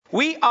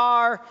We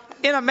are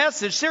in a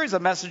series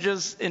of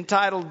messages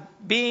entitled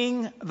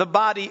Being the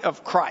Body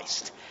of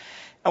Christ.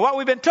 And what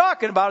we've been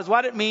talking about is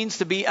what it means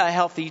to be a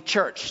healthy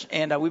church.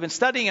 And we've been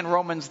studying in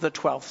Romans, the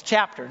 12th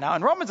chapter. Now,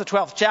 in Romans, the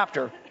 12th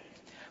chapter,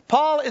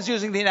 Paul is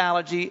using the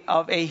analogy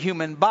of a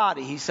human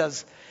body. He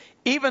says,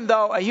 even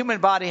though a human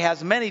body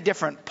has many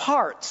different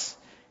parts,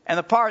 and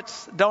the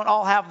parts don't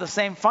all have the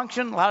same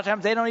function, a lot of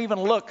times they don't even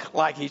look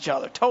like each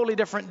other. Totally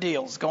different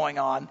deals going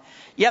on.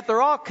 Yet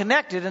they're all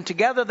connected, and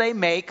together they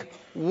make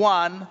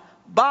one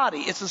body.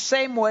 It's the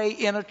same way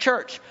in a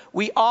church.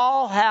 We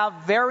all have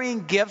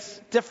varying gifts,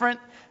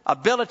 different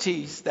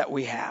abilities that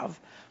we have,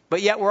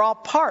 but yet we're all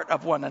part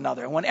of one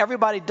another. And when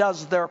everybody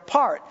does their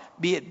part,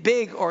 be it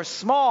big or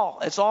small,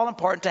 it's all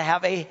important to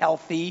have a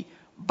healthy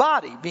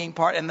body, being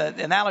part, and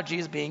the analogy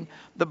is being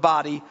the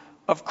body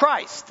of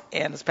Christ.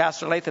 And as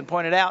Pastor Lathan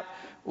pointed out,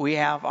 we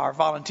have our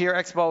volunteer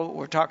expo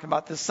we're talking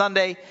about this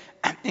Sunday,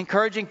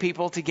 encouraging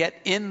people to get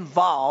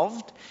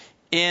involved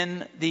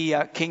in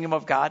the kingdom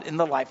of God, in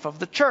the life of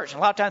the church. And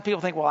a lot of times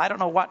people think, well, I don't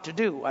know what to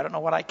do. I don't know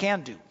what I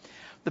can do.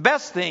 The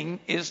best thing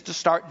is to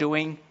start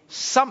doing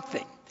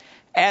something.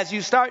 As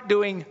you start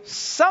doing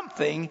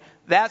something,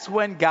 that's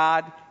when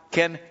God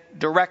can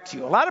direct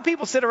you. A lot of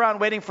people sit around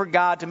waiting for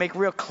God to make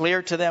real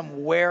clear to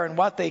them where and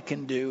what they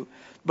can do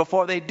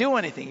before they do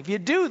anything. If you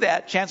do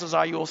that, chances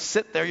are you will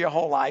sit there your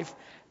whole life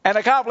and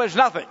accomplish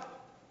nothing.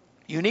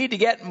 You need to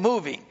get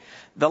moving.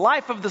 The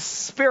life of the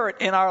Spirit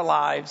in our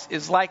lives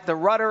is like the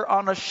rudder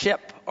on a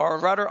ship or a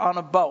rudder on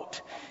a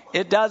boat.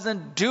 It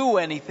doesn't do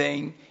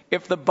anything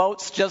if the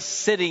boat's just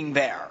sitting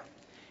there.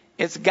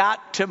 It's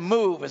got to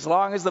move. As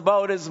long as the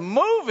boat is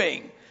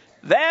moving,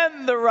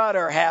 then the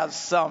rudder has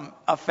some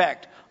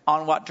effect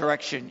on what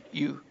direction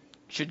you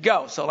should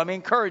go. So let me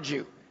encourage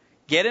you.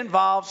 Get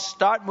involved,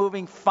 start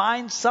moving,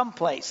 find some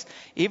place.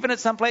 Even at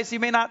some place you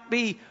may not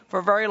be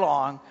for very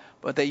long,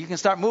 but that you can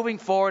start moving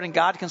forward and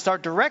God can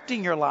start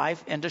directing your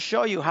life and to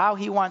show you how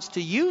he wants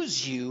to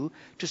use you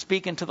to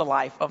speak into the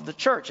life of the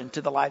church and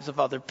to the lives of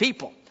other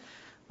people.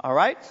 All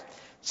right?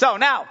 So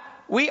now,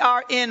 we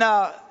are in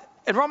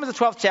Romans,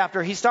 the 12th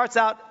chapter. He starts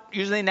out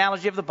using the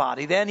analogy of the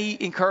body. Then he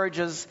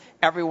encourages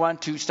everyone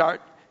to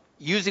start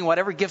using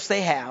whatever gifts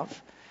they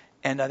have.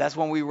 And that's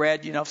when we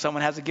read, if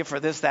someone has a gift for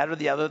this, that, or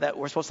the other, that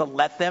we're supposed to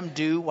let them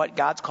do what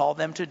God's called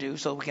them to do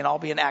so we can all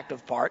be an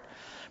active part.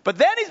 But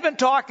then he's been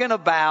talking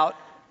about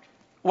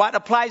what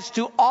applies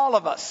to all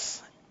of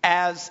us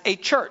as a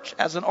church,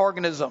 as an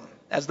organism,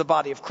 as the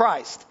body of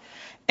Christ.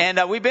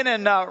 And we've been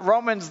in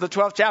Romans, the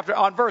 12th chapter,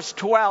 on verse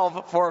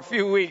 12 for a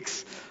few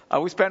weeks.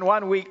 We spent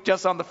 1 week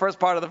just on the first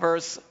part of the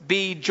verse,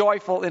 be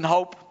joyful in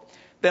hope.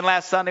 Then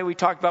last Sunday we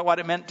talked about what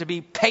it meant to be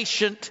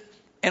patient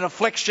in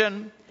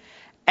affliction.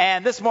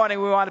 And this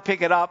morning we want to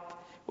pick it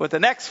up with the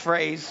next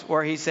phrase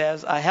where he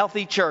says, a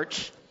healthy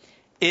church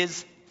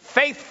is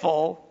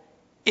faithful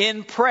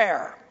in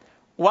prayer.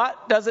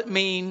 What does it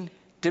mean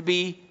to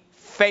be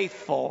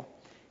faithful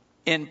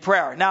in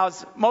prayer? Now,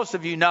 as most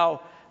of you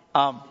know,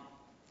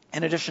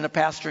 in addition to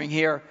pastoring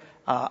here,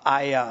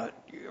 I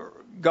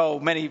go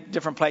many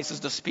different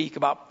places to speak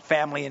about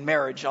family and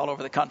marriage all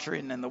over the country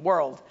and in the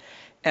world.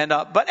 And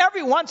but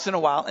every once in a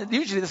while, and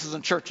usually this is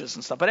in churches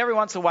and stuff, but every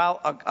once in a while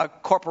a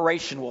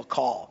corporation will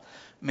call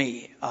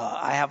me.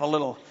 I have a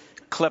little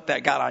clip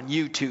that got on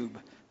YouTube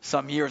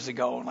some years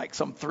ago, and like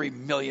some 3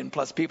 million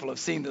plus people have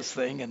seen this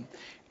thing. And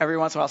every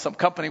once in a while some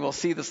company will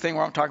see this thing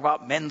where I'm talking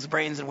about men's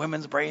brains and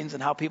women's brains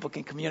and how people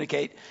can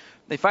communicate.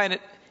 They find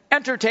it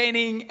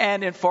entertaining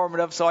and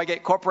informative, so I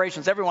get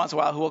corporations every once in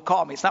a while who will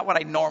call me. It's not what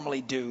I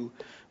normally do,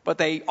 but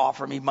they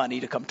offer me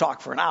money to come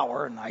talk for an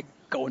hour, and I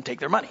go and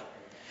take their money.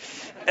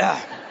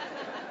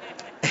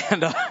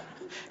 And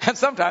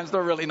sometimes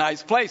they're really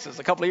nice places.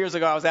 A couple of years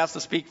ago, I was asked to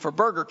speak for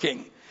Burger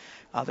King.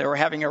 They were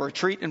having a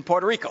retreat in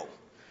Puerto Rico.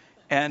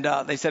 And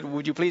they said,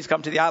 would you please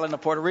come to the island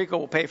of Puerto Rico?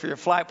 We'll pay for your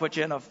flight, put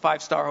you in a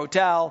 5-star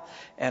hotel,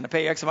 and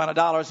pay you X amount of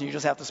dollars, and you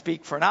just have to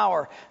speak for an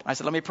hour. And I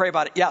said, let me pray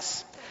about it.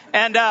 Yes.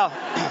 And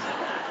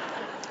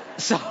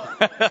so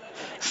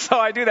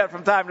I do that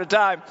from time to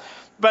time.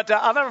 But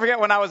I'll never forget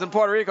when I was in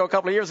Puerto Rico a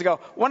couple of years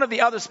ago, one of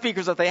the other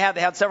speakers that they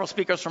had several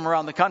speakers from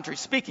around the country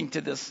speaking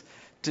to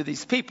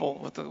these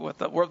people with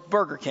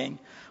Burger King.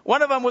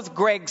 One of them was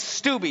Greg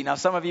Stubbe. Now,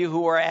 some of you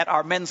who were at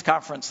our men's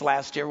conference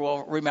last year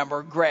will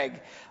remember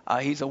Greg.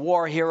 He's a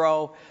war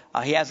hero.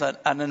 He has an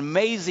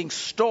amazing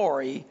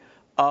story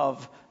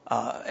of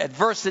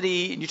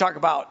adversity. And you talk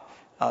about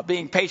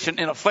being patient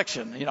in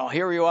affliction.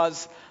 Here he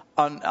was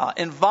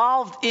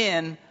involved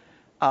in,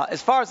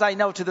 as far as I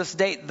know to this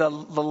date, the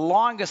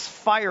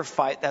longest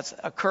firefight that's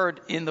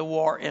occurred in the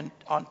war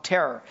on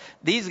terror.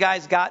 These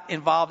guys got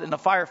involved in a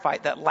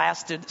firefight that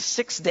lasted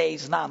 6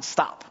 days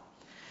nonstop.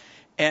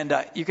 And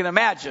you can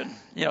imagine,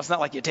 it's not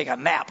like you take a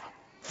nap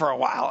for a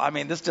while. I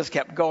mean, this just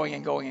kept going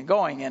and going and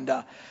going. And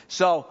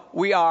so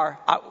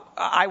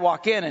I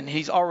walk in and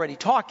he's already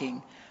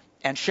talking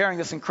and sharing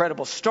this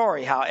incredible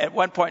story, how at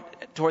one point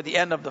toward the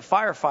end of the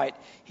firefight,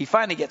 he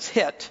finally gets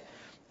hit,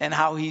 and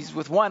how he's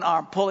with one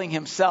arm pulling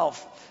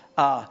himself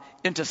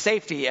into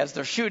safety as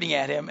they're shooting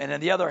at him, and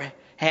in the other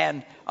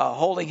hand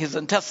holding his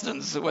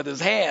intestines with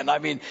his hand. I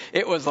mean,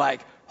 it was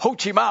like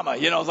hoochie mama,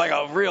 you know, it's like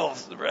a real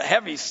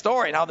heavy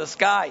story. And how this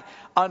guy,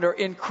 under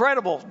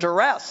incredible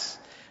duress,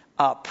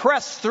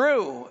 pressed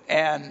through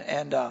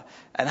and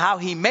how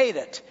he made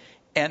it.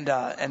 And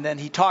then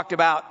he talked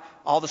about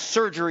all the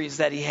surgeries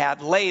that he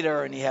had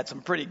later, and he had some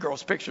pretty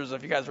gross pictures,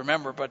 if you guys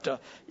remember, but,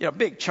 you know,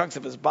 big chunks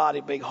of his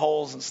body, big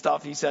holes and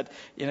stuff. He said,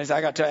 you know,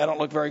 I got to tell you, I don't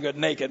look very good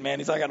naked, man.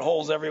 He's, I got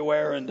holes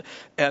everywhere.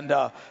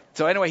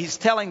 So anyway, he's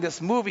telling this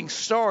moving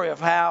story of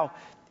how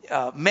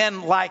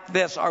men like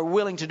this are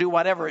willing to do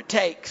whatever it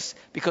takes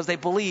because they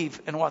believe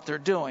in what they're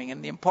doing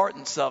and the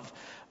importance of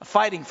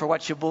fighting for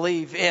what you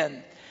believe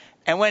in.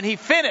 And when he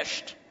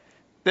finished,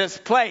 this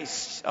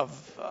place of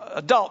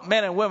adult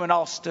men and women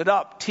all stood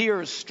up,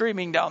 tears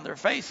streaming down their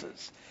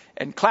faces,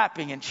 and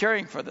clapping and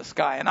cheering for this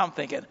guy. And I'm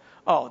thinking,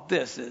 oh,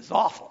 this is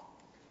awful,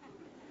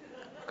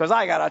 because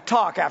I got to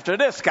talk after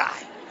this guy.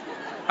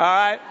 All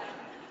right?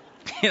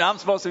 You know, I'm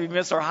supposed to be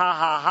Mr. Ha,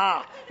 ha,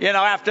 ha, you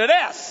know, after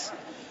this.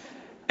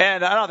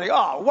 And I don't think,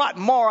 oh, what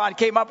moron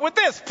came up with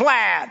this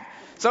plan?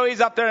 So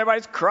he's up there,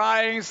 everybody's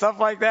crying,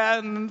 stuff like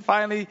that. And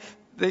finally,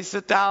 they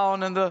sit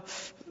down, and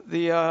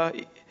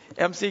the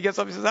MC gets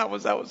up. He says, that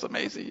was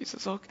amazing. He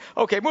says,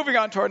 okay, moving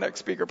on to our next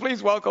speaker.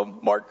 Please welcome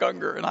Mark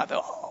Gungor. And I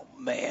thought, oh,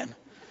 man.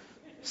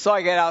 So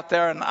I get out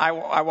there, and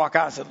I walk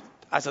out.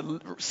 I said,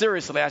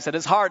 seriously, I said,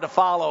 it's hard to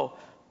follow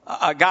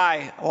a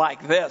guy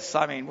like this.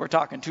 I mean, we're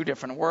talking two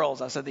different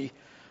worlds. I said,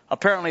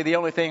 apparently the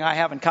only thing I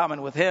have in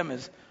common with him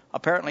is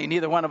apparently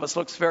neither one of us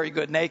looks very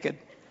good naked.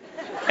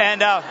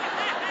 And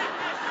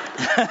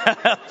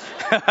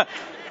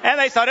and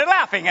they started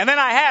laughing. And then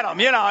I had them,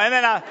 you know,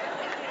 and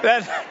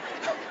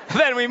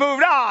then we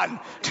moved on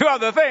to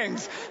other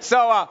things.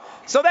 So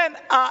then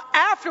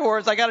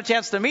afterwards, I got a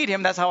chance to meet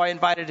him. That's how I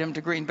invited him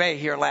to Green Bay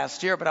here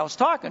last year. But I was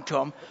talking to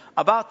him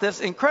about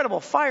this incredible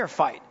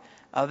firefight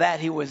that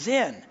he was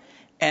in.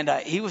 And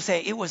he was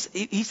saying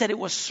he said it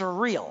was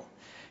surreal.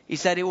 He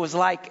said it was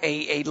like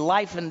a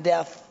life and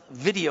death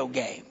video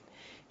game.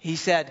 He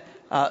said,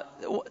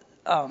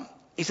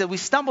 we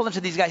stumbled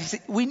into these guys. He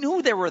said, we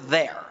knew they were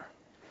there.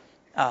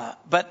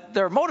 But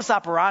their modus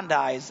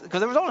operandi, because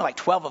there was only like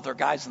 12 of their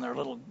guys in their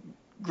little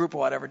group or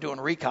whatever doing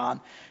recon.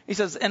 He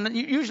says, and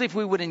usually if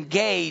we would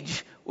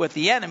engage with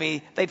the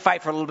enemy, they'd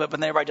fight for a little bit, but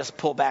then everybody just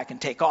pull back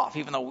and take off,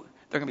 even though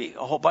there are going to be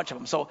a whole bunch of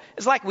them. So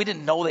it's like we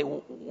didn't know they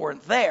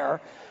weren't there,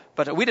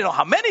 but we didn't know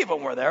how many of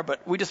them were there,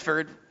 but we just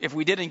figured if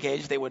we did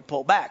engage, they would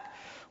pull back.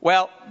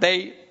 Well,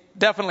 they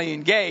definitely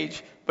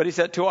engaged, but he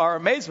said to our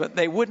amazement,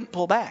 they wouldn't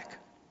pull back.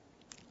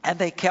 And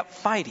they kept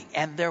fighting,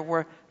 and there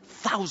were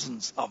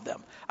thousands of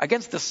them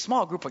against this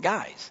small group of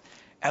guys.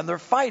 And they're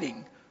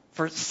fighting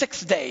for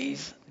 6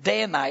 days,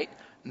 day and night,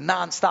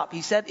 nonstop.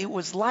 He said it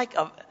was like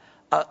a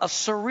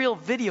surreal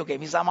video game.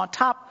 He said, I'm on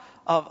top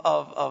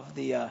of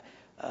the,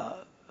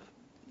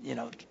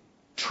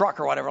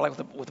 truck or whatever, like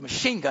with a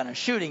machine gun and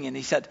shooting. And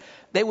he said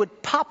they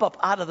would pop up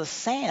out of the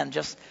sand.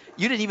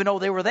 You didn't even know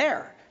they were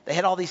there. They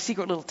had all these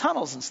secret little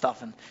tunnels and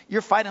stuff. And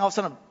you're fighting, all of a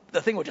sudden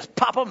the thing would just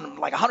pop up, and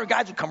like 100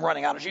 guys would come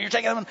running out. You're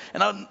taking them,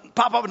 and then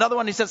pop up another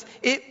one. He says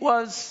it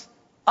was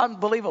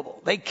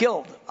unbelievable. They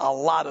killed a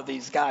lot of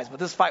these guys, but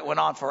this fight went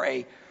on for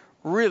a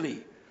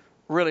really,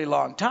 really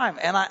long time.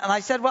 And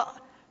I said, well,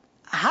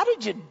 how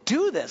did you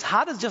do this?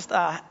 How does just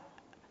a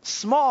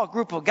small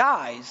group of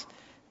guys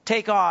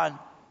take on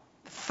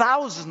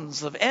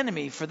thousands of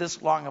enemy for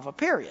this long of a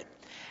period?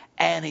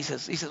 And he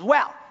says,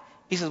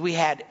 we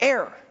had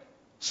air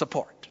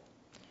support.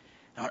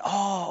 And I went,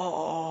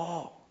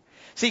 oh.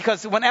 See,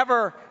 because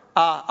whenever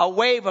a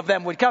wave of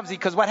them would come,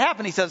 because what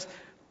happened, he says,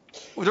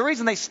 the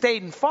reason they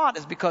stayed and fought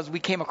is because we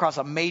came across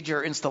a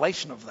major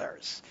installation of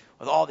theirs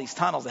with all these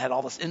tunnels that had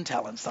all this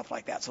intel and stuff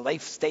like that. So they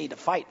stayed to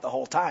fight the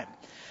whole time.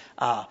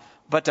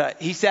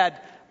 But he said,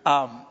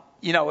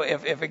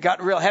 if it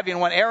got real heavy in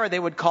one area, they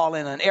would call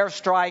in an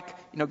airstrike.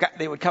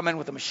 They would come in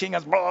with the machine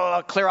guns,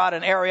 clear out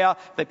an area.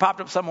 They popped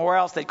up somewhere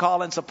else. They'd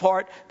call in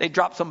support. They'd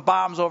drop some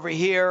bombs over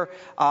here.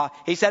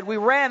 He said we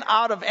ran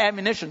out of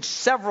ammunition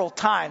several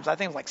times. I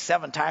think it was like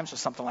 7 times or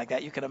something like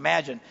that. You can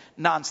imagine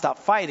nonstop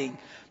fighting.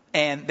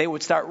 And they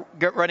would start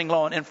running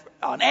low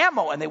on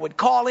ammo, and they would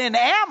call in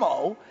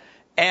ammo.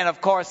 And,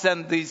 of course,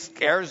 then these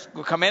airs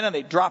would come in, and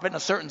they'd drop it in a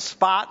certain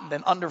spot. And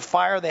then under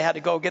fire, they had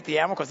to go get the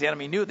ammo because the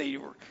enemy knew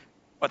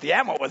what the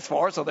ammo was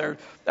for. So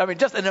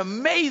just an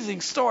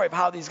amazing story of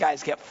how these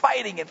guys kept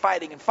fighting and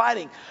fighting and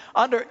fighting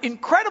under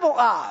incredible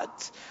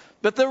odds.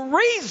 But the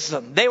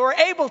reason they were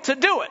able to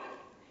do it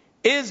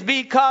is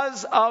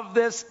because of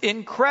this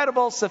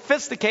incredible,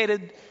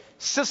 sophisticated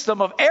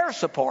system of air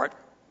support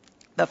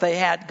that they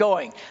had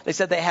going. They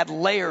said they had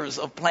layers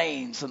of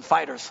planes and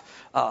fighters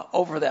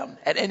over them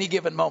at any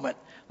given moment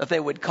that they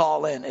would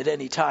call in at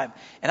any time.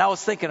 And I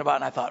was thinking about it,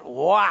 and I thought,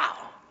 wow,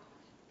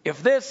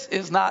 if this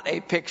is not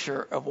a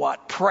picture of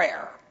what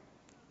prayer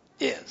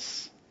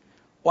is,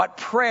 what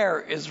prayer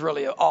is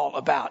really all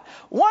about.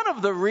 One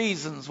of the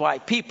reasons why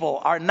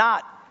people are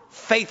not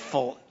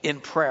faithful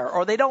in prayer,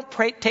 or they don't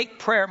take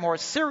prayer more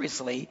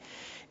seriously,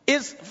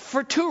 is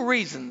for 2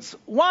 reasons.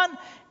 One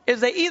is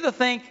they either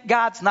think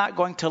God's not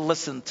going to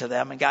listen to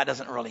them and God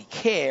doesn't really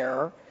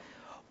care,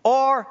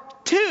 or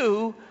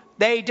two,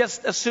 they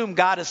just assume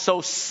God is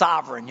so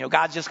sovereign.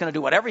 God's just going to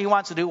do whatever he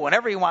wants to do,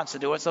 whenever he wants to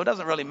do it, so it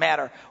doesn't really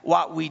matter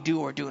what we do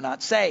or do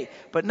not say.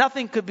 But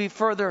nothing could be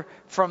further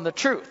from the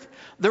truth.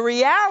 The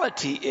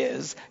reality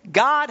is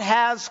God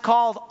has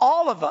called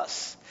all of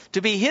us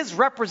to be his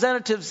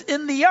representatives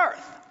in the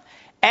earth.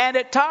 And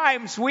at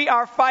times we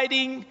are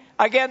fighting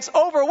against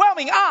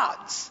overwhelming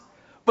odds.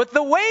 But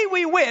the way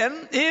we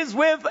win is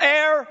with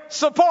our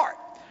support,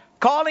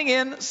 calling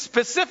in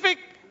specific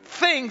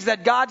things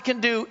that God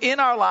can do in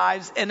our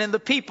lives and in the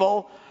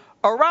people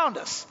around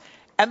us.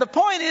 And the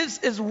point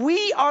is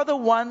we are the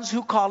ones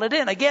who call it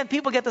in. Again,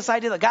 people get this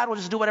idea that God will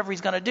just do whatever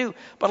he's going to do.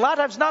 But a lot of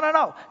times,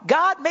 no.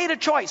 God made a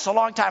choice a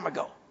long time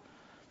ago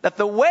that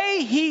the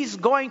way he's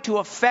going to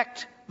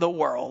affect the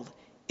world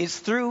is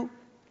through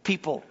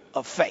people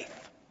of faith.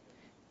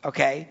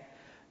 Okay?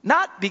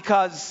 Not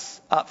because,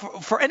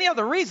 for any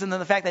other reason than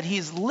the fact that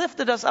he's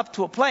lifted us up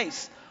to a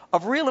place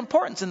of real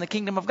importance in the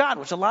kingdom of God,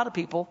 which a lot of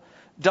people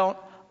don't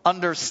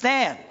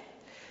understand.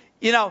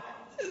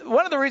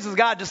 One of the reasons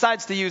God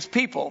decides to use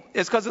people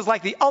is because it's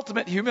like the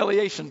ultimate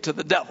humiliation to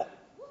the devil.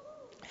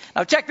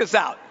 Now check this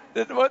out.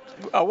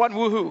 One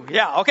woohoo.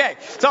 Yeah, okay.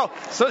 So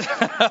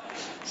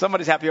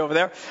somebody's happy over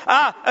there.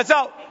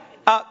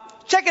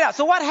 Check it out.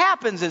 So what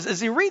happens is,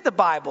 as you read the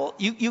Bible,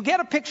 you get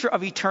a picture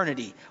of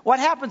eternity. What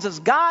happens is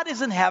God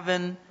is in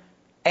heaven,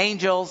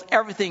 angels,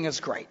 everything is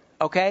great.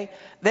 Okay?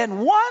 Then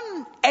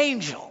one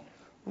angel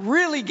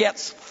really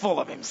gets full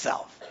of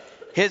himself.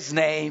 His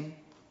name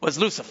was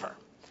Lucifer.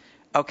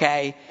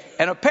 Okay?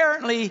 And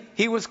apparently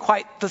he was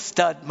quite the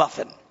stud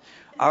muffin.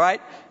 All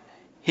right?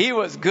 He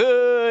was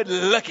good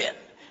looking.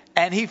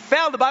 And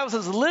the Bible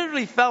says,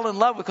 literally fell in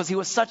love because he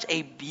was such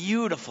a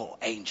beautiful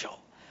angel.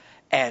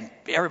 And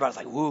everybody's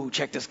like, woo,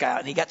 check this guy out.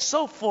 And he got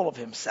so full of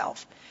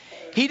himself.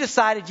 He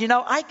decided,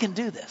 I can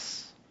do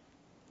this.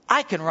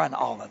 I can run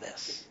all of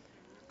this.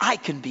 I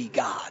can be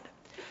God.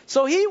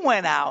 So he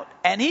went out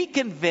and he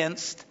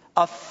convinced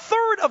a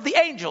third of the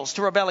angels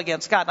to rebel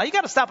against God. Now you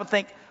got to stop and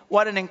think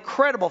what an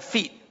incredible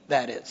feat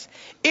that is.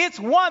 It's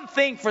one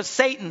thing for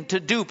Satan to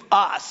dupe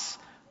us.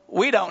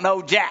 We don't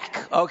know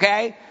jack,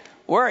 okay?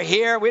 We're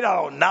here. We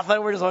don't know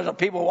nothing. We're just a bunch of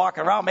people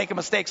walking around making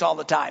mistakes all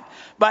the time.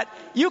 But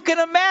you can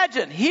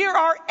imagine, here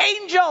are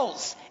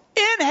angels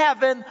in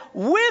heaven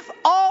with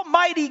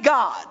Almighty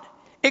God,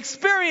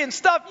 experience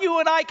stuff you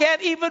and I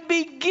can't even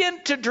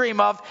begin to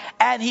dream of,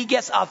 and he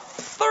gets a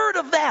third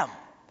of them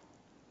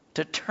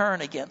to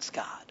turn against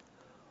God.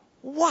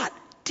 What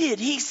did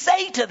he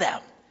say to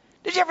them?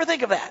 Did you ever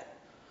think of that?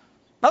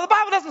 Now, the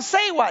Bible doesn't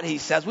say what he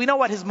says. We know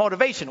what his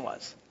motivation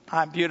was.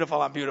 I'm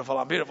beautiful, I'm beautiful,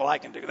 I'm beautiful, I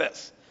can do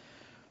this.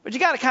 But you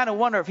got to kind of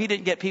wonder if he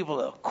didn't get people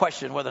to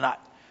question whether or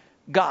not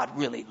God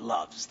really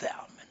loves them.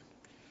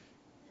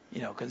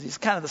 Because he's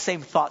kind of the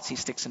same thoughts he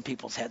sticks in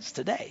people's heads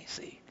today,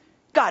 see.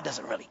 God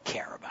doesn't really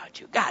care about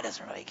you. God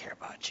doesn't really care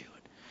about you.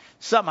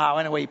 Somehow,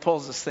 anyway, he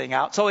pulls this thing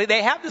out. So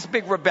they have this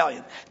big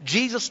rebellion.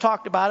 Jesus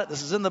talked about it.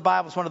 This is in the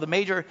Bible. It's one of the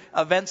major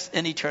events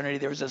in eternity.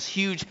 There's this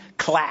huge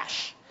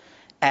clash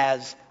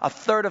as a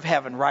third of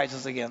heaven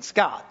rises against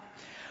God.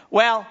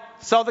 Well,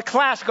 so the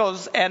clash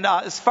goes, and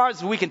as far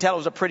as we can tell, it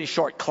was a pretty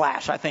short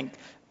clash. I think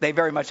they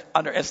very much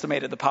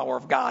underestimated the power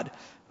of God.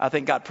 I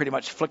think God pretty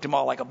much flicked them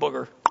all like a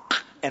booger,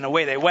 and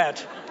away they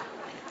went.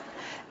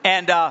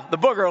 And the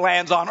booger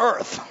lands on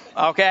earth,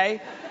 okay,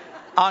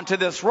 onto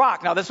this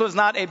rock. Now, this was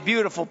not a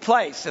beautiful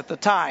place at the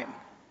time.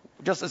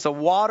 It's a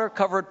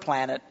water-covered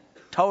planet,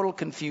 total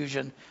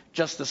confusion,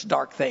 just this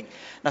dark thing.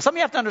 Now, something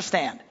you have to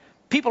understand.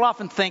 People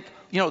often think,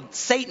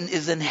 Satan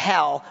is in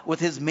hell with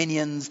his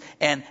minions.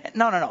 And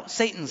no.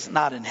 Satan's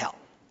not in hell.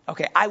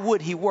 Okay,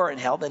 he were in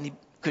hell, then he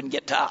couldn't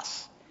get to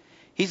us.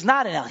 He's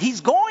not in hell.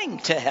 He's going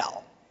to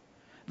hell.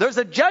 There's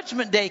a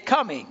judgment day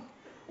coming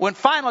when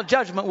final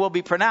judgment will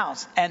be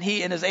pronounced, and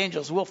he and his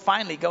angels will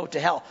finally go to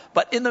hell.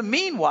 But in the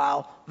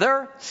meanwhile,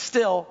 they're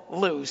still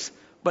loose,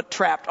 but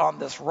trapped on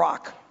this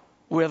rock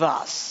with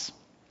us.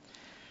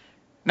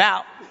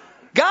 Now,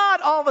 God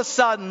all of a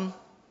sudden,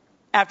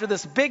 after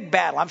this big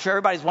battle, I'm sure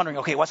everybody's wondering,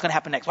 okay, what's going to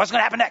happen next? What's going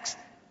to happen next?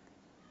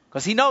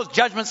 Because he knows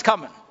judgment's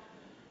coming.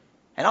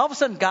 And all of a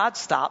sudden, God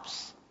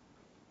stops,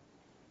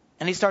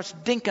 and he starts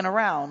dinking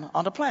around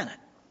on the planet.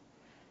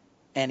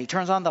 And he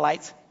turns on the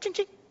lights, ching,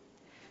 ching,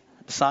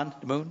 the sun,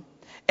 the moon,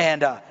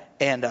 and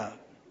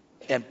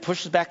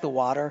pushes back the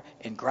water,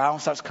 and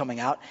ground starts coming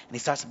out, and he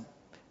starts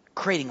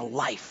creating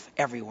life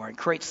everywhere, and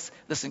creates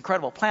this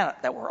incredible planet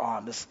that we're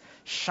on, this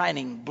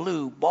shining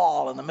blue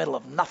ball in the middle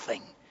of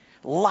nothing.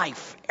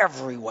 Life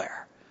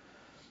everywhere.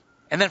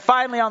 And then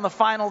finally, on the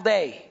final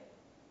day,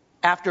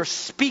 after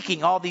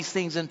speaking all these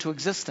things into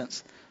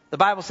existence, the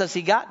Bible says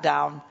he got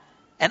down,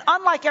 and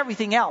unlike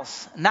everything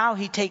else, now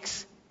he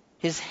takes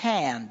his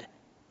hand,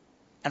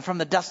 and from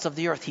the dust of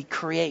the earth, he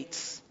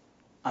creates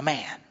a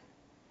man.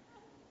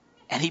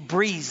 And he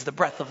breathes the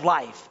breath of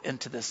life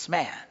into this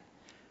man.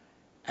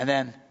 And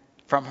then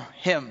from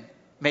him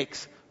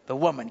makes the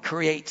woman,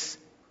 creates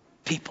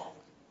people.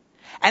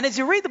 And as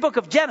you read the book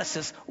of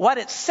Genesis, what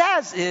it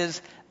says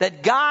is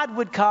that God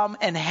would come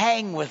and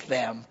hang with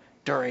them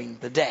during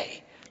the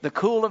day. The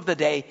cool of the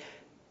day,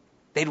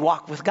 they'd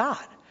walk with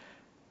God.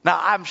 Now,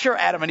 I'm sure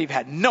Adam and Eve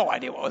had no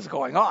idea what was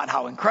going on,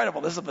 how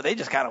incredible this is, but they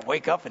just kind of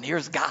wake up and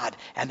here's God,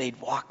 and they'd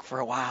walk for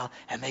a while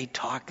and they'd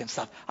talk and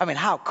stuff. I mean,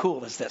 how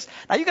cool is this?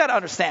 Now, you got to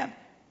understand,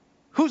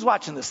 who's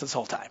watching this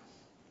whole time?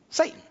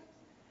 Satan.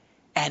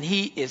 And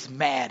he is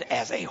mad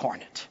as a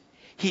hornet.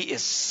 He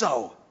is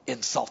so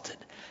insulted.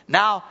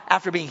 Now,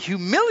 after being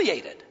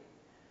humiliated,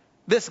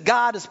 this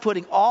God is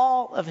putting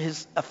all of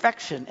his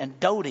affection and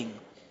doting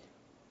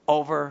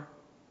over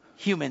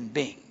human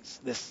beings,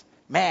 this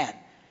man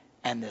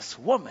and this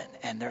woman,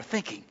 and they're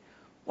thinking,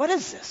 what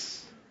is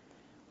this?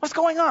 What's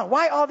going on?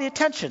 Why all the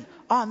attention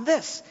on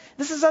this?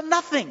 This is a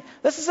nothing.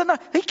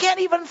 He can't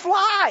even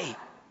fly.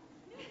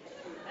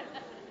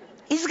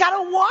 He's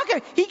got to walk.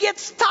 He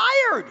gets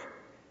tired.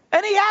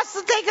 And he has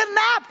to take a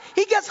nap.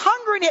 He gets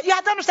hungry. You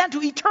have to understand,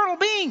 to eternal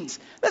beings,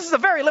 this is a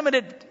very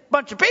limited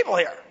bunch of people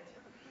here.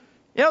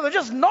 You know, they're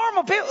just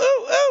normal people.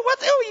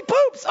 He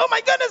poops. Oh my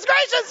goodness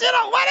gracious,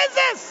 what is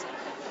this?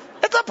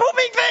 It's a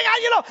pooping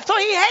thing, So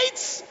he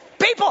hates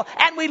people.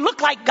 And we look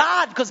like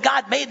God because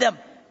God made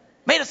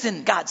us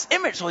in God's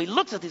image. So he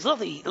looks at these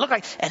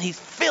and he's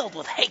filled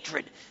with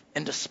hatred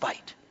and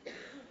despite.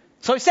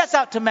 So he sets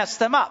out to mess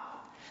them up.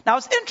 Now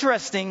it's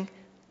interesting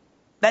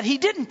that he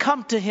didn't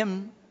come to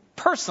him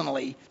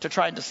personally to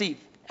try and deceive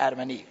Adam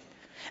and Eve.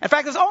 In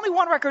fact, there's only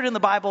one record in the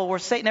Bible where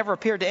Satan ever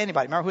appeared to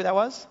anybody. Remember who that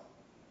was?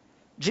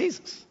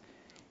 Jesus.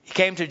 He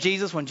came to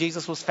Jesus when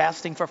Jesus was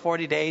fasting for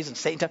 40 days, and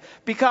Satan,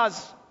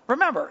 because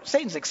remember,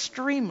 Satan's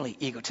extremely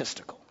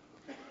egotistical.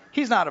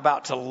 He's not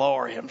about to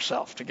lower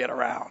himself to get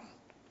around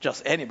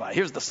just anybody.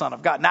 Here's the Son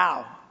of God.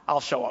 Now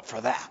I'll show up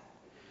for that.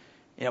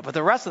 But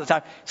the rest of the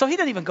time, so he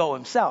didn't even go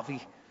himself.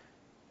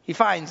 He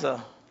finds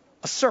a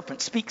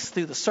serpent, speaks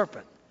through the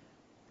serpent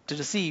to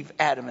deceive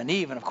Adam and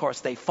Eve. And of course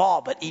they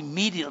fall, but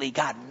immediately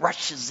God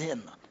rushes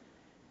in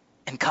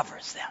and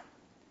covers them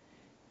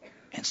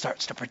and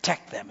starts to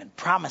protect them and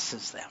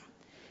promises them,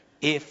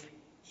 if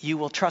you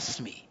will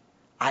trust me,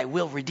 I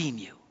will redeem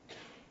you.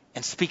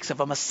 And speaks of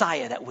a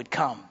Messiah that would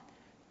come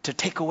to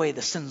take away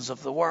the sins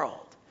of the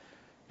world.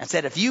 And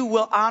said, if you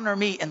will honor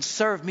me and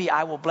serve me,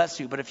 I will bless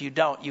you. But if you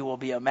don't, you will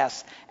be a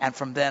mess. And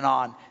from then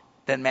on,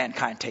 then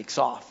mankind takes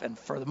off. And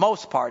for the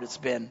most part, it's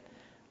been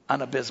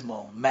an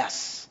abysmal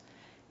mess.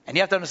 And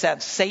you have to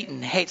understand,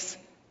 Satan hates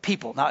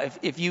people. Now,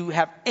 if you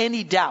have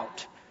any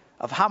doubt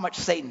of how much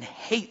Satan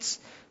hates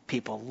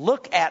people,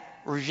 look at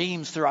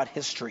regimes throughout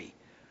history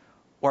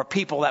or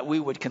people that we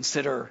would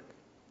consider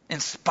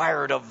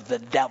inspired of the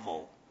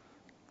devil.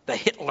 The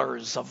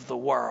Hitlers of the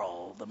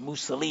world, the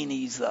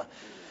Mussolinis, the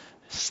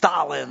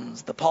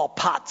Stalins, the Pol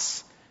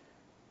Pots.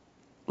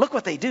 Look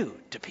what they do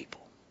to people.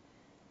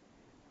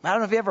 I don't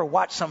know if you ever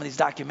watched some of these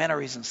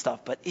documentaries and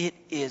stuff, but it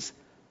is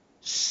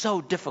so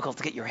difficult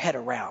to get your head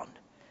around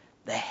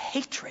the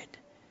hatred.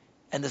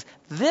 And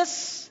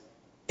this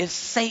is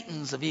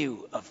Satan's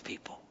view of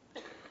people.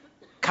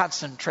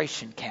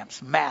 Concentration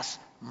camps, mass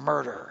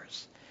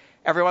murderers.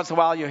 Every once in a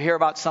while you hear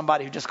about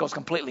somebody who just goes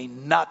completely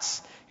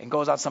nuts and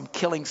goes on some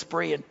killing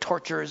spree and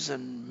tortures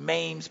and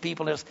maims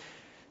people.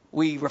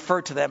 We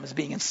refer to them as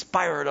being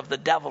inspired of the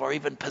devil or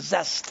even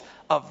possessed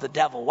of the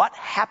devil. What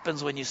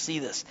happens when you see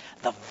this?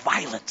 The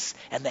violence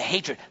and the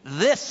hatred.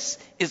 This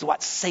is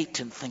what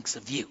Satan thinks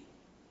of you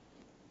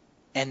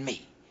and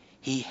me.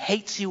 He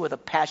hates you with a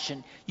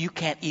passion you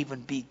can't even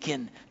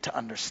begin to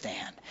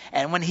understand.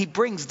 And when he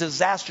brings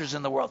disasters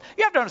in the world,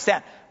 you have to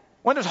understand,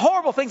 when there's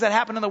horrible things that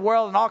happen in the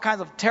world and all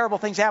kinds of terrible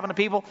things happen to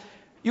people,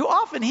 you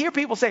often hear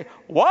people say,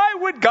 why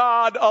would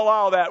God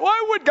allow that?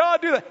 Why would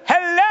God do that?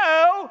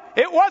 Hello,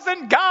 it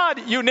wasn't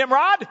God, you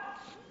Nimrod.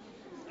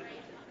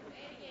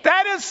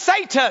 That is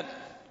Satan.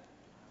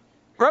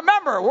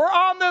 Remember, we're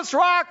on this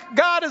rock.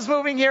 God is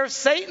moving here.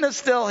 Satan is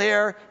still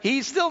here.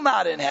 He's still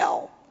not in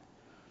hell.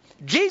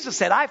 Jesus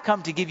said, I've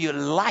come to give you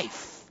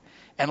life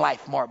and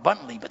life more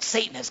abundantly, but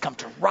Satan has come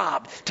to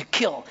rob, to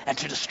kill, and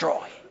to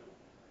destroy.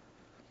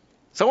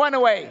 So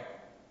anyway,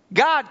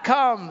 God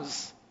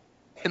comes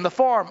in the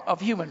form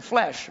of human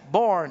flesh,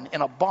 born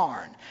in a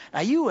barn. Now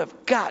you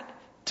have got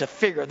to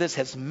figure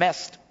this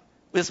messed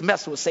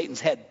with Satan's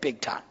head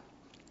big time.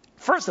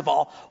 First of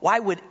all, why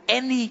would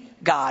any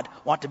God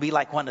want to be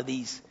like one of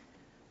these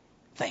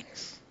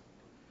things?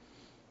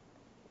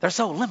 They're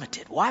so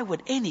limited. Why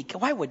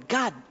would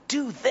God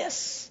do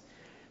this?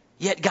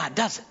 Yet God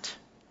doesn't.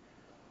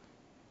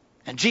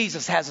 And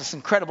Jesus has this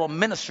incredible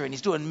ministry, and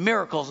he's doing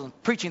miracles and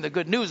preaching the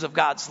good news of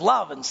God's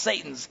love, and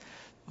Satan's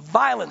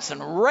violence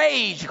and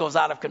rage goes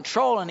out of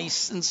control, and he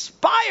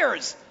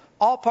inspires,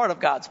 all part of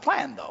God's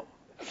plan, though,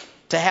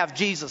 to have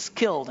Jesus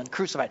killed and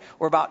crucified.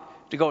 We're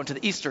about to go into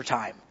the Easter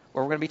time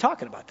where we're going to be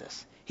talking about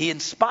this. He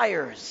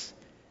inspires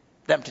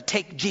them to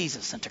take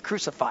Jesus and to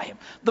crucify him.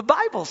 The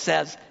Bible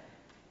says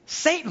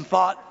Satan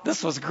thought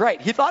this was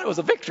great. He thought it was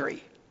a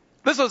victory.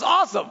 This was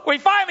awesome. We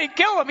finally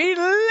killed him. He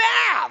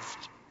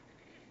laughed.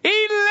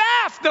 He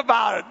laughed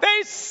about it.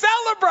 They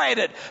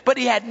celebrated. But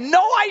he had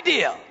no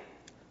idea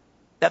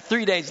that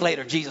 3 days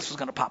later Jesus was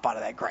going to pop out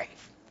of that grave.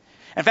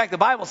 In fact, the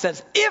Bible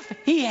says if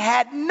he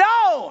had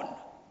known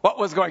what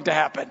was going to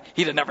happen,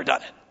 he'd have never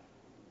done it.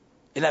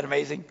 Isn't that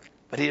amazing?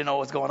 But he didn't know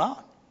what was going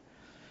on.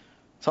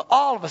 So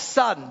all of a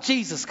sudden,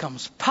 Jesus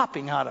comes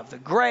popping out of the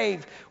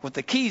grave with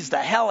the keys to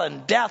hell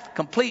and death,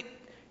 complete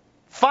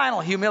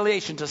final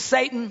humiliation to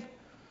Satan.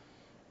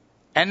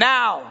 And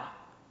now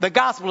the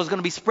gospel is going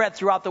to be spread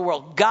throughout the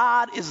world.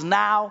 God is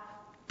now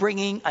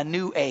bringing a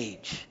new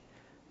age,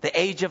 the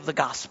age of the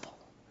gospel.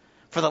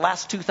 For the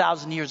last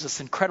 2,000 years, this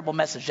incredible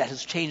message that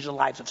has changed the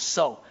lives of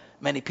so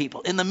many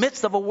people. In the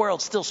midst of a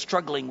world still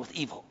struggling with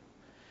evil,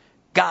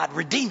 God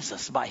redeems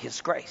us by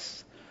his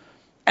grace.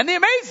 And the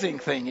amazing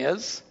thing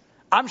is,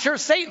 I'm sure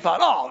Satan thought,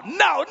 oh,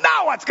 no,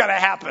 now what's going to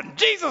happen?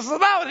 Jesus is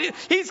now,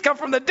 he's come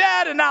from the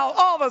dead, and now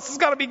all this is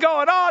going to be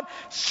going on.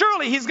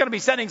 Surely he's going to be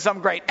sending some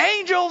great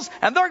angels,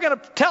 and they're going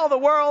to tell the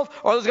world,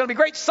 or there's going to be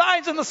great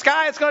signs in the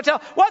sky. It's going to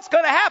tell what's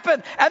going to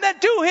happen. And then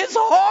to his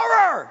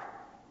horror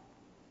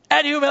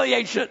and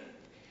humiliation,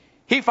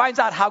 he finds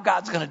out how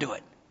God's going to do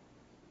it.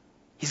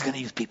 He's going to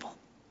use people.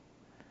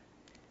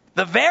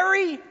 The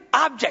very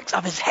objects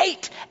of his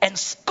hate and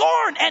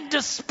scorn and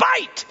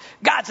despite.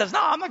 God says, no,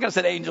 I'm not going to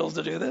send angels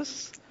to do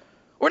this.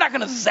 We're not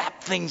going to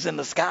zap things in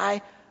the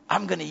sky.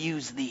 I'm going to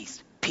use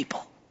these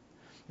people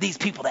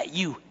that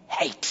you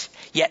hate,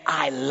 yet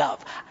I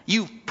love.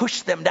 You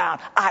push them down,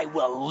 I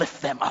will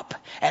lift them up.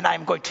 And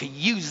I'm going to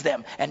use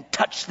them and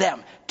touch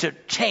them to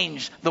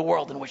change the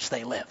world in which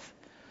they live.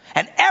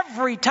 And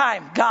every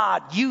time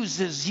God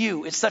uses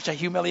you, it's such a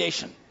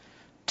humiliation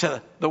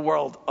to the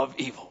world of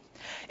evil.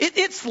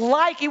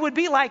 It would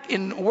be like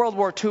in World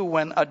War II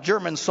when a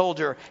German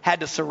soldier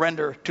had to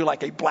surrender to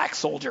like a black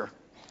soldier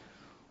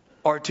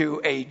or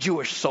to a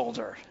Jewish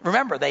soldier.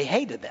 Remember, they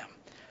hated them.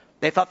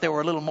 They thought they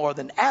were little more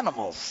than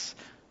animals.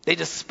 They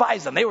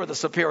despised them. They were the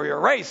superior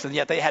race, and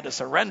yet they had to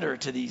surrender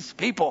to these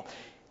people.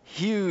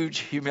 Huge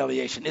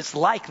humiliation. It's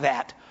like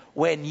that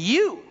when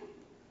you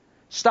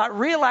start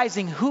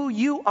realizing who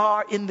you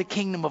are in the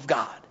kingdom of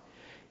God.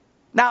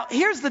 Now,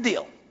 here's the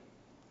deal.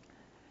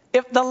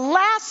 If the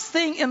last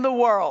thing in the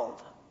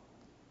world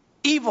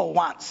evil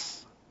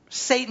wants,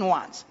 Satan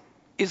wants,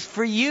 is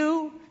for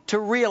you to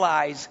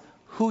realize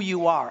who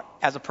you are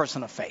as a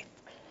person of faith.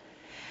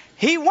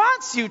 He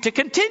wants you to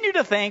continue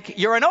to think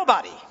you're a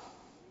nobody.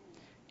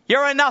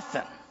 You're a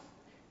nothing.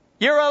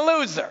 You're a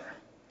loser.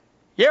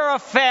 You're a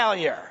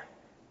failure.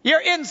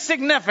 You're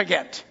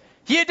insignificant.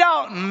 You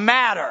don't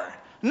matter.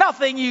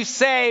 Nothing you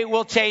say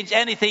will change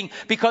anything,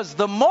 because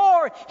the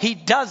more he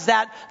does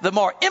that, the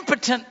more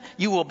impotent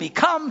you will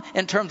become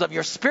in terms of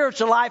your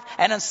spiritual life.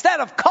 And instead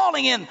of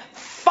calling in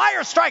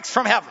fire strikes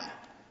from heaven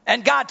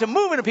and God to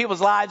move into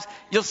people's lives,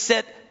 you'll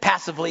sit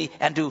passively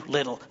and do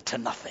little to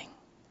nothing.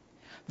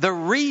 The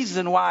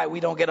reason why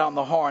we don't get on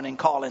the horn and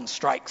call in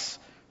strikes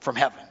from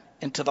heaven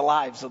into the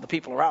lives of the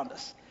people around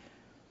us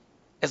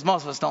is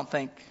most of us don't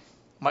think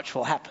much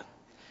will happen.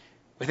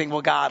 We think,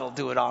 well, God will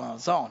do it on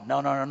his own.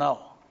 No.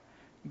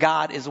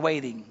 God is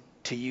waiting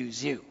to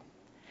use you.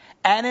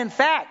 And in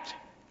fact,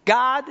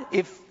 God,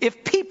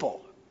 if people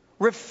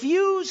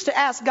refuse to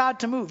ask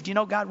God to move, do you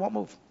know God won't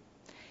move?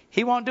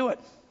 He won't do it.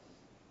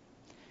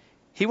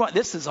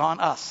 This is on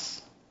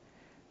us.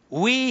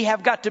 We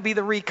have got to be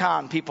the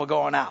recon people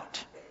going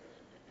out.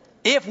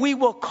 If we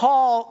will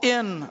call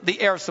in the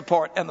air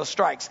support and the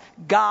strikes,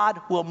 God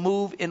will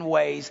move in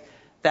ways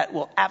that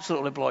will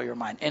absolutely blow your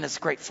mind. And it's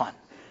great fun.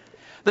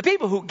 The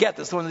people who get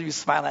this, the ones of you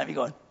smiling at me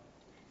going,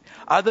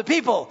 are the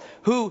people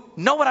who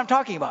know what I'm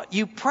talking about.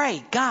 You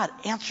pray, God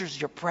answers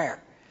your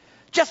prayer.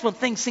 Just when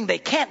things seem they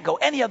can't go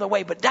any other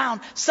way but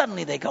down,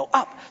 suddenly they go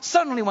up.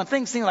 Suddenly when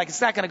things seem like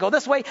it's not going to go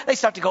this way, they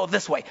start to go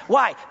this way.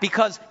 Why?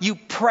 Because you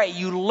pray.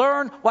 You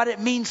learn what it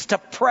means to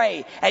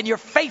pray. And you're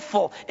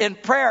faithful in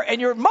prayer.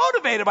 And you're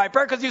motivated by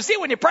prayer, because you see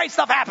when you pray,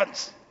 stuff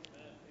happens.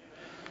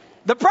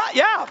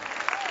 Yeah.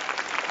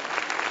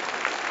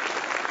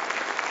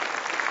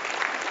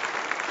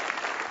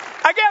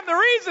 Again, the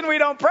reason we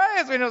don't pray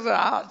is we don't say,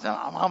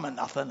 I'm a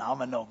nothing,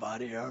 I'm a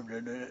nobody.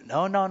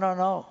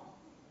 No.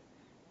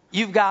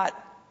 You've got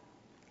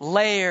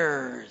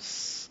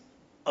layers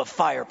of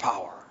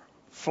firepower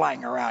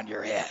flying around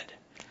your head.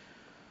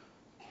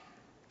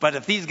 But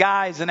if these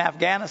guys in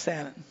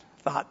Afghanistan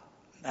thought,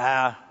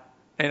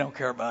 they don't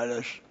care about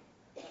us.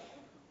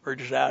 We're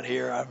just out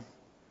here.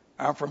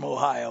 I'm from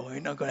Ohio.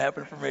 Ain't nothing going to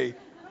happen for me.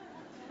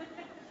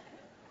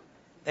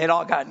 They'd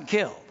all gotten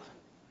killed.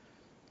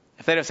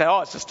 If they'd have said,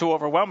 it's just too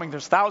overwhelming.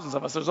 There's thousands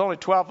of us. There's only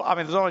 12.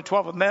 There's only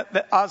 12 of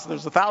us.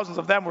 There's the thousands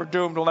of them. We're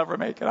doomed. We'll never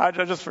make it. I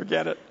just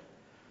forget it.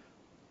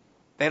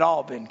 They'd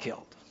all been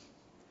killed.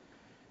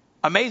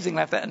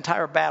 Amazingly, after that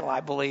entire battle, I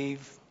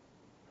believe,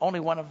 only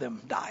one of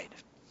them died.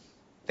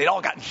 They'd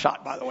all gotten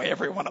shot, by the way,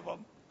 every one of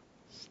them.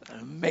 It's an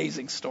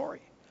amazing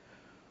story.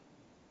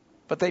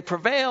 But they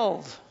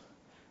prevailed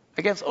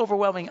against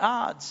overwhelming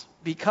odds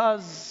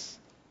because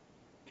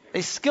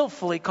they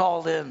skillfully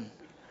called in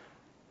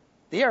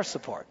the air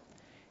support.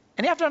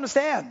 And you have to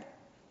understand,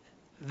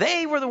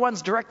 they were the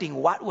ones directing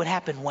what would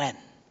happen when,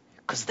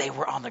 because they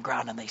were on the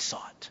ground and they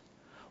saw it.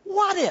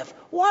 What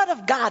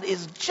if God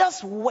is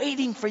just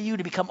waiting for you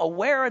to become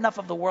aware enough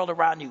of the world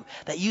around you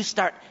that you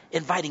start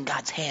inviting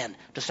God's hand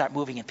to start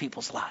moving in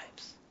people's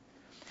lives?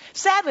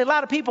 Sadly, a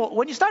lot of people,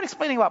 when you start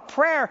explaining about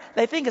prayer,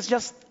 they think it's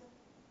just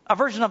a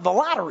version of the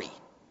lottery.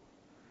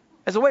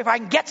 As a way if I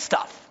can get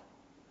stuff.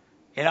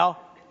 You know,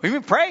 we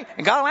can pray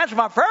and God will answer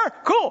my prayer.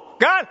 Cool.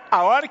 God,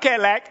 I want a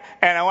Cadillac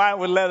and I want it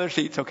with leather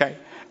seats, okay?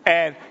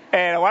 And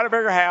I want a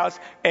bigger house,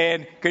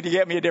 and could you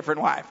get me a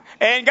different wife?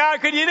 And God,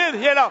 could you do,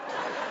 you know?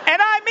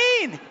 And I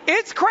mean,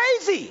 it's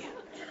crazy.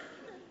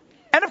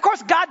 And of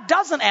course, God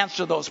doesn't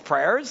answer those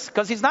prayers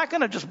because he's not going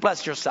to just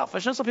bless your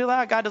selfishness. So people are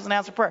like, God doesn't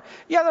answer prayer.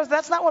 Yeah,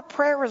 that's not what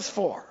prayer is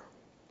for.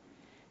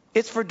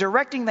 It's for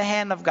directing the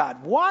hand of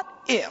God. What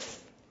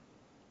if,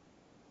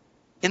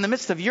 in the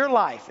midst of your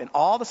life and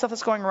all the stuff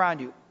that's going around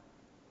you,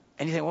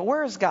 and you think, well,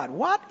 where is God?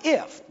 What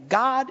if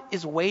God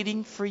is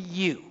waiting for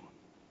you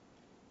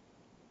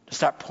to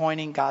start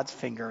pointing God's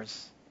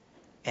fingers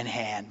and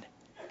hand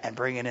and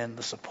bringing in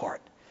the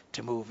support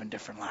to move in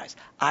different lives?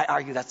 I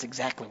argue that's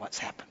exactly what's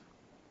happened.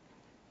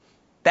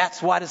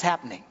 That's what is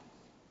happening.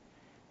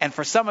 And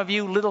for some of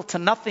you, little to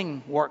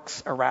nothing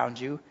works around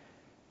you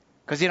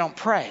because you don't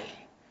pray.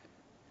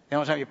 The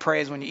only time you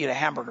pray is when you eat a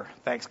hamburger.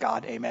 Thanks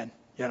God. Amen.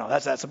 You know,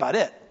 that's about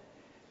it.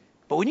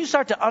 But when you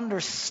start to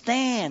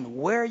understand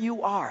where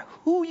you are,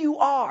 who you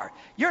are,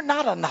 you're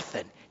not a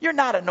nothing. You're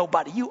not a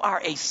nobody. You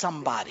are a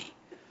somebody.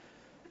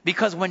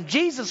 Because when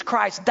Jesus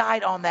Christ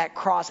died on that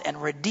cross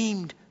and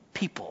redeemed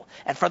people,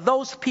 and for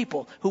those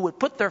people who would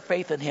put their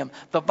faith in him,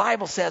 the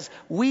Bible says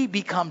we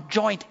become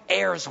joint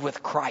heirs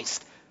with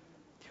Christ.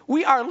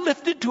 We are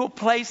lifted to a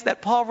place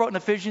that Paul wrote in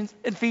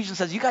Ephesians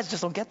says, you guys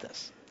just don't get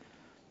this.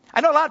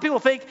 I know a lot of people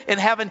think in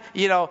heaven,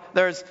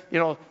 there's,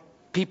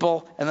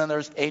 people, and then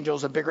there's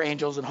angels and bigger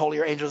angels and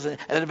holier angels, and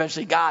then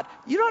eventually God.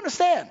 You don't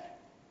understand.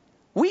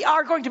 We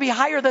are going to be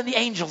higher than the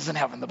angels in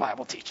heaven, the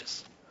Bible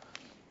teaches.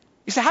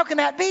 You say, how can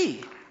that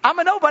be? I'm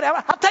a nobody.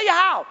 I'll tell you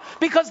how.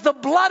 Because the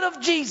blood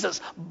of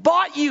Jesus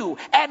bought you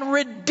and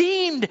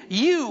redeemed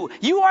you.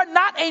 You are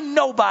not a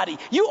nobody.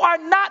 You are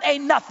not a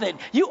nothing.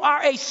 You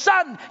are a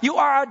son. You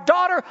are a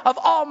daughter of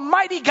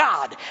Almighty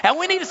God. And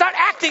we need to start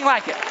acting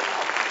like it.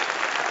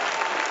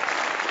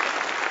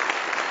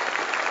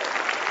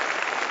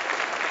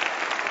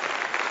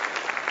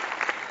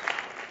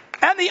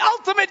 And the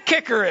ultimate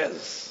kicker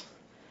is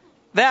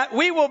that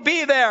we will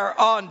be there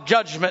on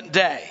Judgment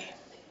Day.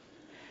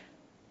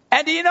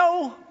 And do you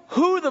know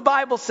who the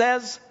Bible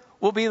says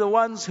will be the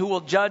ones who will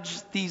judge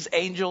these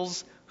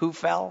angels who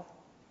fell?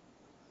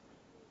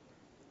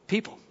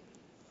 People.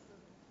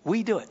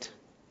 We do it.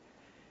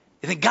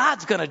 You think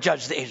God's going to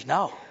judge the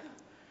angels?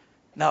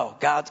 No,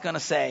 God's going to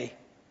say,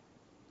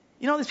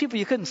 these people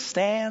you couldn't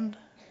stand,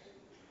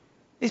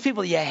 these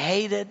people you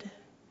hated,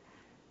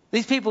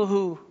 these people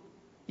who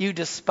you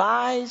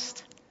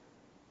despised,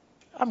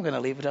 I'm going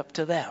to leave it up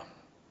to them.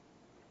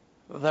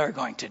 They're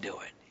going to do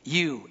it.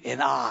 You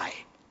and I,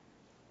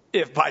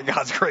 if by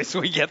God's grace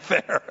we get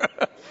there,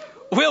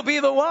 we'll be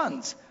the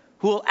ones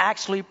who will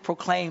actually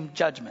proclaim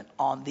judgment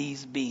on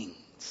these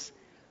beings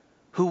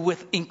who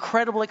with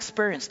incredible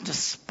experience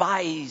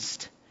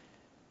despised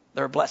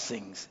their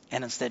blessings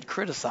and instead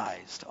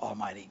criticized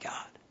Almighty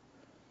God.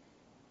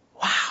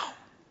 Wow.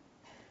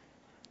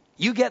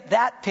 You get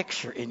that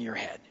picture in your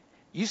head.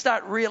 You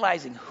start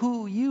realizing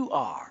who you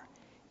are.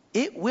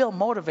 It will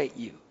motivate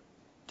you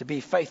to be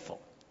faithful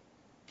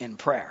in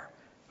prayer.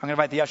 I'm going to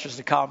invite the ushers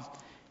to come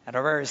at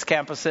our various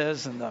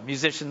campuses and the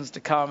musicians to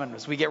come, and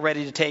as we get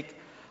ready to take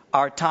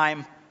our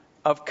time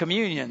of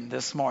communion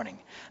this morning.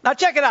 Now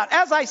check it out.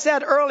 As I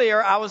said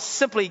earlier, I was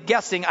simply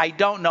guessing. I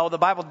don't know. The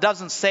Bible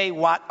doesn't say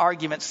what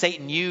argument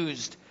Satan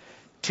used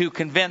to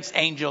convince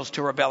angels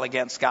to rebel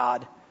against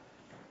God.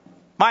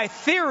 My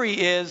theory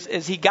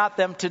is he got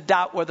them to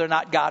doubt whether or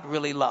not God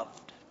really loved.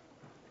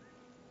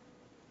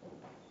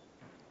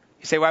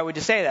 You say, why would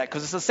you say that?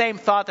 Because it's the same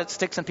thought that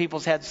sticks in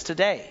people's heads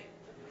today.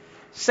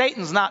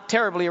 Satan's not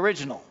terribly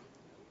original.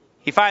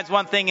 He finds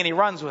one thing and he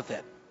runs with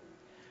it.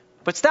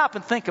 But stop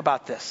and think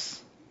about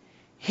this.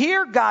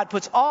 Here God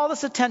puts all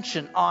this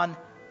attention on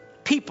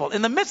people.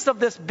 In the midst of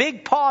this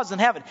big pause in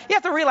heaven, you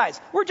have to realize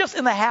we're just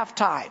in the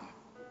halftime.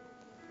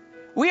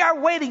 We are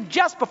waiting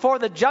just before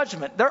the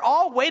judgment. They're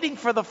all waiting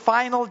for the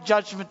final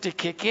judgment to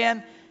kick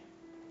in.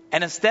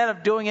 And instead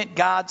of doing it,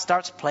 God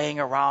starts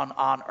playing around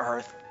on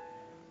earth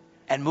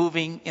and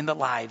moving in the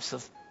lives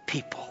of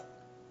people.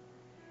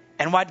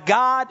 And what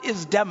God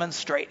is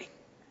demonstrating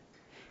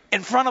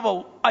in front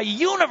of a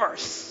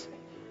universe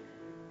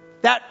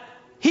that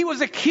he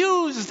was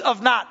accused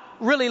of not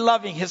really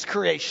loving his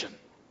creation.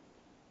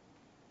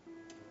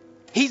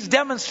 He's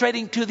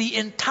demonstrating to the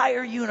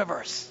entire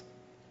universe,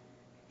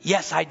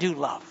 yes, I do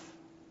love.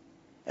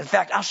 In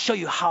fact, I'll show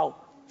you how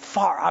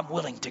far I'm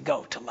willing to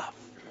go to love.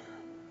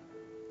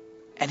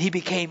 And he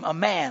became a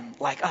man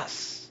like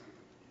us.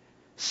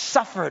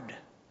 Suffered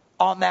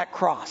on that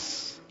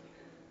cross.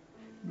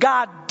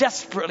 God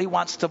desperately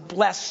wants to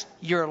bless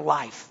your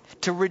life,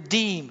 to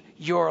redeem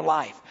your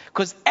life.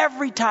 Because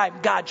every time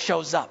God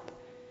shows up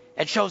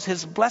and shows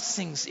his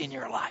blessings in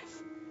your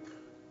life,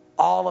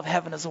 all of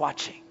heaven is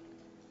watching.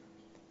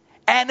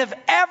 And if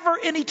ever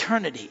in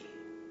eternity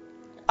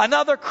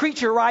another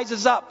creature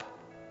rises up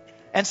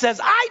and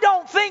says, I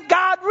don't think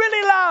God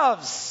really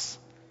loves,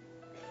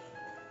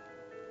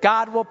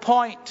 God will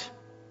point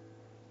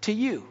to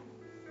you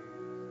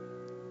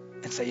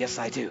and say, yes,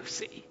 I do.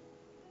 See,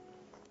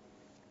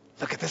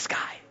 look at this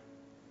guy.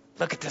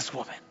 Look at this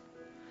woman.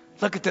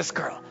 Look at this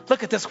girl.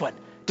 Look at this one.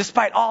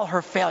 Despite all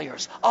her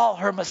failures, all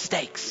her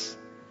mistakes,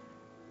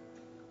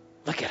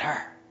 look at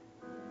her.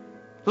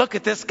 Look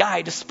at this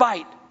guy,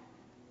 despite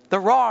the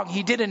wrong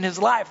he did in his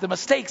life, the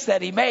mistakes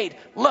that he made.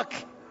 Look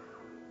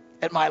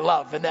at my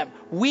love in them.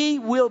 We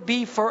will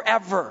be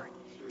forever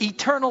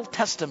eternal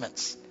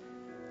testaments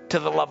to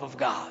the love of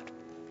God.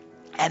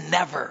 And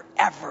never,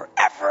 ever,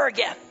 ever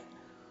again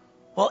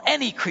will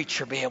any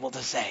creature be able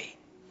to say,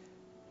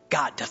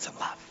 God doesn't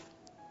love.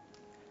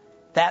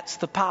 That's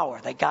the power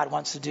that God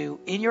wants to do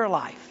in your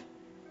life.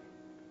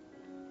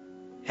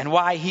 And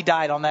why he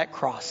died on that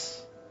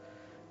cross.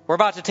 We're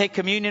about to take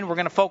communion. We're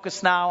going to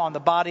focus now on the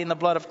body and the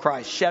blood of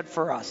Christ shed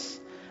for us.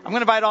 I'm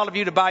going to invite all of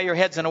you to bow your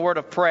heads in a word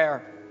of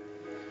prayer.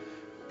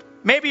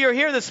 Maybe you're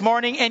here this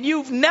morning and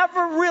you've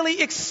never really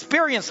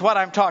experienced what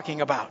I'm talking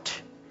about.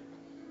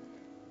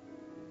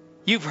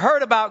 You've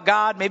heard about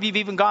God, maybe you've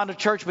even gone to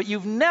church, but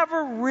you've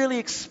never really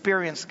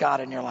experienced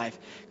God in your life.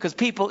 Because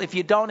people, if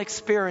you don't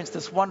experience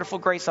this wonderful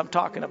grace I'm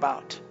talking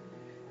about,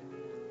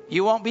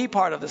 you won't be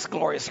part of this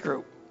glorious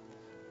group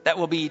that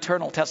will be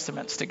eternal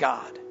testaments to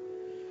God.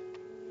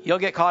 You'll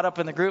get caught up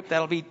in the group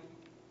that'll be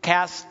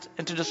cast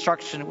into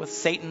destruction with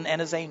Satan and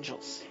his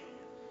angels.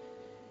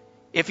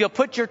 If you'll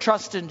put your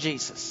trust in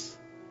Jesus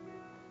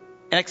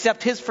and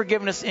accept his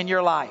forgiveness in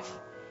your life,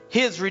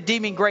 his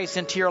redeeming grace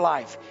into your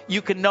life,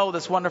 you can know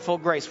this wonderful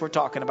grace we're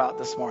talking about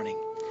this morning.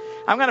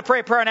 I'm going to pray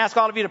a prayer and ask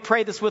all of you to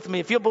pray this with me.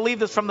 If you'll believe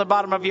this from the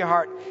bottom of your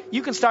heart,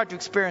 you can start to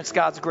experience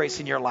God's grace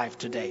in your life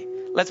today.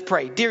 Let's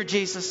pray. Dear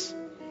Jesus,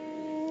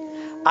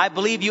 I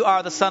believe you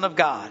are the Son of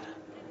God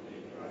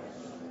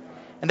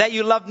and that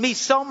you loved me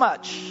so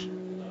much.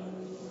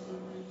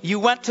 You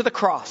went to the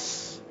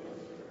cross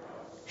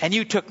and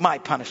you took my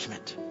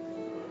punishment.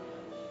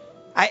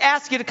 I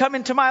ask you to come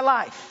into my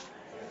life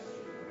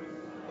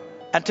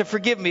and to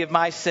forgive me of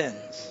my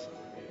sins.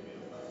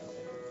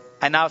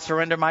 I now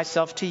surrender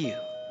myself to you.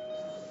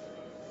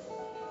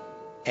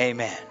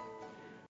 Amen.